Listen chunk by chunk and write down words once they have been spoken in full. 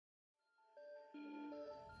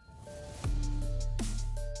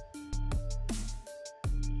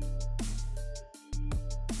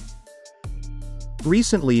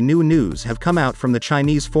Recently, new news have come out from the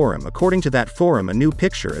Chinese forum. According to that forum, a new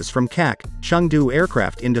picture is from CAC, Chengdu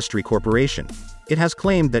Aircraft Industry Corporation. It has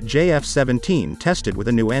claimed that JF-17 tested with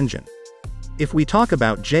a new engine. If we talk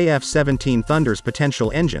about JF-17 Thunder's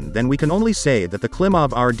potential engine, then we can only say that the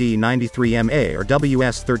Klimov RD-93MA or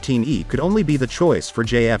WS-13E could only be the choice for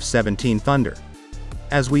JF-17 Thunder.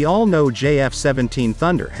 As we all know, JF-17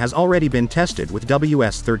 Thunder has already been tested with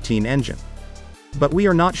WS-13 engine. But we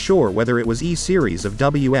are not sure whether it was E-series of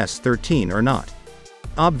WS-13 or not.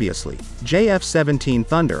 Obviously, JF-17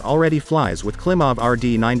 Thunder already flies with Klimov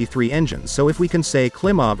RD-93 engine, so if we can say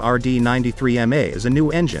Klimov RD-93MA is a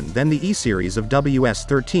new engine, then the E-series of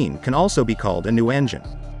WS-13 can also be called a new engine.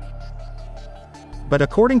 But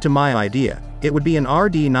according to my idea, it would be an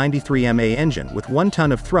RD-93MA engine with 1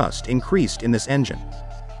 ton of thrust increased in this engine.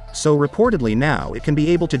 So reportedly now it can be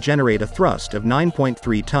able to generate a thrust of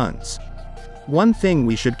 9.3 tons. One thing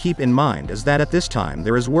we should keep in mind is that at this time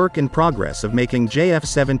there is work in progress of making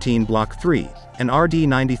JF-17 Block 3, and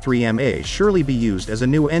RD-93MA surely be used as a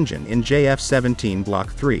new engine in JF-17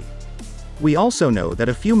 Block 3. We also know that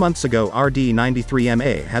a few months ago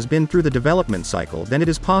RD-93MA has been through the development cycle, then it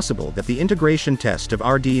is possible that the integration test of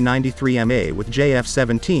RD-93MA with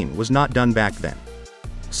JF-17 was not done back then.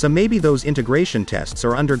 So maybe those integration tests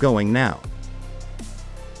are undergoing now.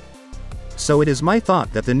 So it is my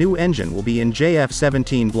thought that the new engine will be in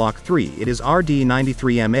JF-17 Block 3, it is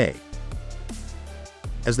RD-93MA.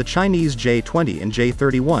 As the Chinese J-20 and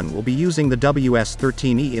J-31 will be using the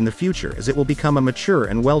WS-13E in the future, as it will become a mature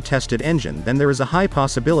and well-tested engine, then there is a high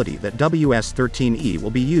possibility that WS-13E will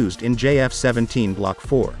be used in JF-17 Block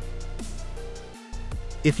 4.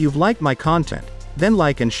 If you've liked my content, then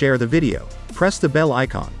like and share the video, press the bell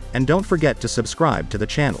icon, and don't forget to subscribe to the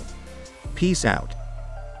channel. Peace out.